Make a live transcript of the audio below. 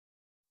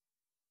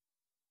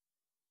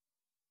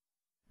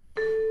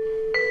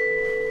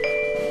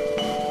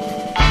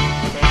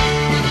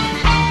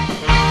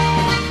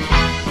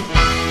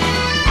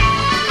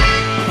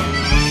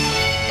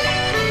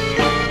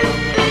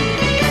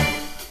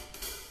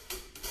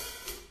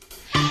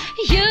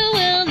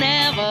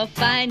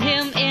find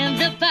him in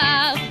the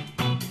pub.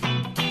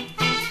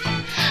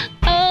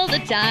 All the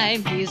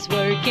time he's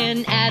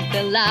working at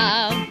the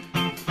lab.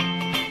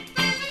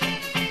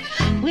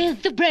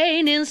 With the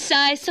brain in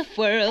size of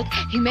world,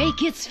 he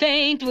makes it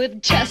faint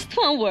with just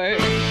one word.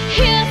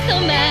 Here's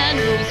the man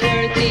who's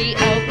worthy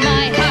of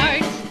my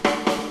heart.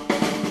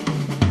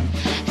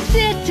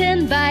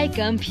 Sitting by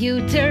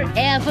computer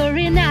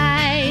every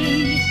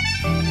night,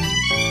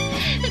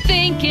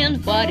 thinking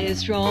what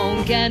is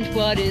wrong and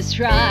what is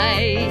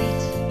right.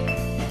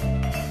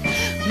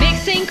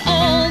 Mixing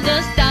all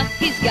the stuff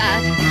he's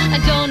got, I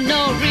don't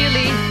know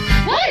really,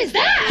 what is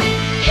that?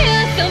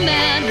 Here's the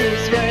man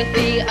who's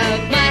worthy of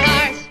my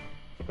heart.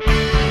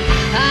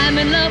 I'm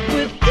in love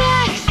with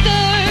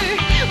Dexter,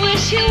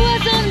 wish he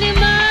was only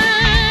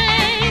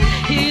mine.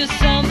 He's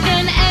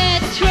something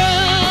extra,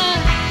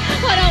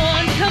 what I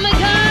want from a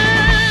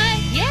guy.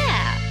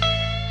 Yeah,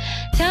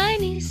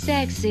 tiny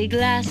sexy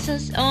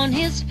glasses on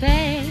his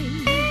face.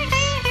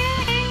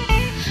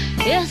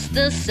 It's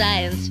the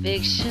science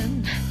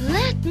fiction,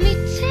 let me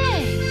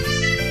taste.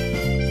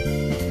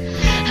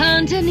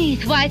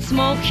 Underneath white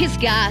smoke he's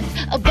got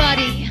a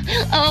body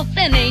of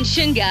an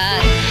ancient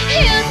god.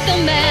 Here's the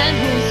man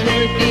who's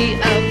worthy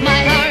of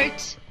my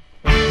heart.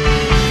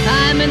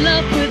 I'm in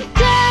love with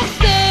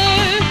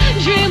Dexter,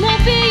 dream of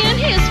being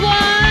his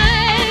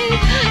wife.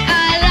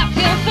 I love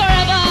him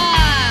forever,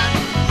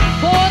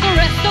 for the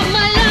rest of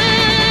my life.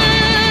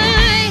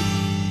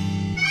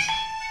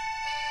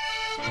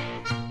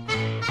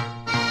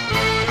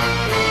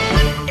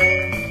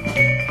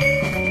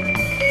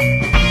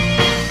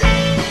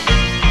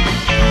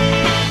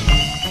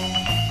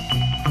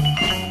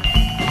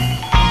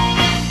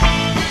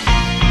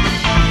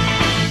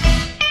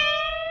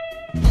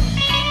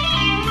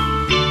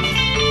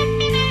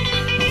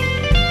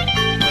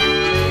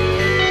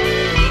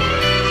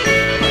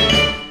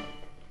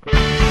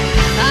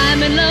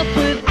 I'm in love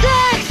with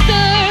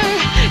Dexter,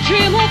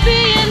 dream of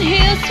being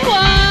his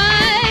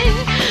wife.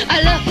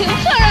 I love him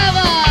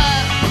forever,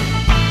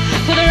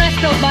 for the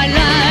rest of my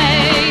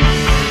life.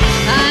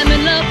 I'm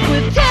in love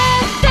with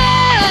Dexter,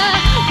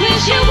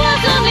 wish he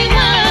was only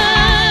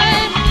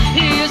mine.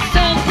 He is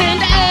something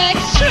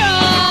extra,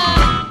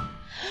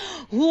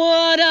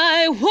 what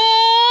I want.